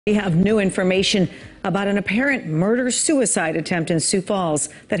We have new information about an apparent murder-suicide attempt in Sioux Falls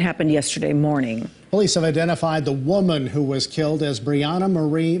that happened yesterday morning. Police have identified the woman who was killed as Brianna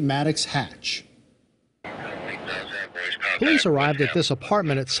Marie Maddox Hatch. Police arrived at this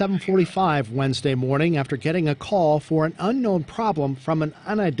apartment at 7:45 Wednesday morning after getting a call for an unknown problem from an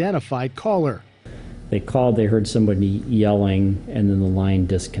unidentified caller. They called, they heard somebody yelling, and then the line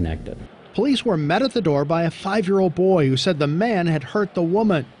disconnected. Police were met at the door by a 5-year-old boy who said the man had hurt the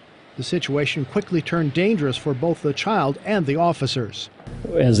woman. The situation quickly turned dangerous for both the child and the officers.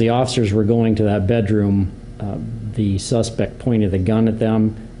 As the officers were going to that bedroom, the suspect pointed the gun at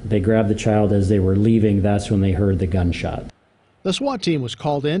them. They grabbed the child as they were leaving. That's when they heard the gunshot. The SWAT team was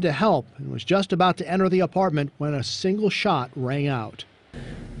called in to help and was just about to enter the apartment when a single shot rang out.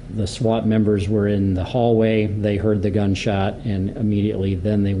 The SWAT members were in the hallway. They heard the gunshot, and immediately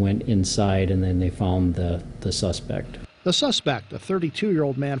then they went inside, and then they found the suspect. The suspect, a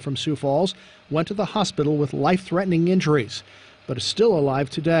 32-year-old man from Sioux Falls, went to the hospital with life-threatening injuries, but is still alive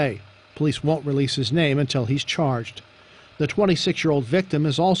today. Police won't release his name until he's charged. The 26-year-old victim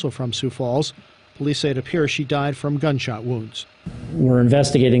is also from Sioux Falls. Police say it appears she died from gunshot wounds. We're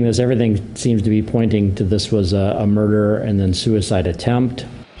investigating this. Everything seems to be pointing to this was a murder and then suicide attempt.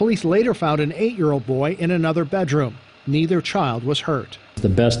 Police later found an 8-year-old boy in another bedroom. Neither child was hurt. The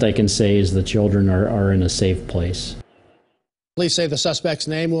best I can say is the children are in a safe place. Police say the suspect's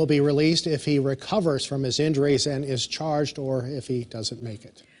name will be released if he recovers from his injuries and is charged, or if he doesn't make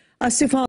it. Sioux Falls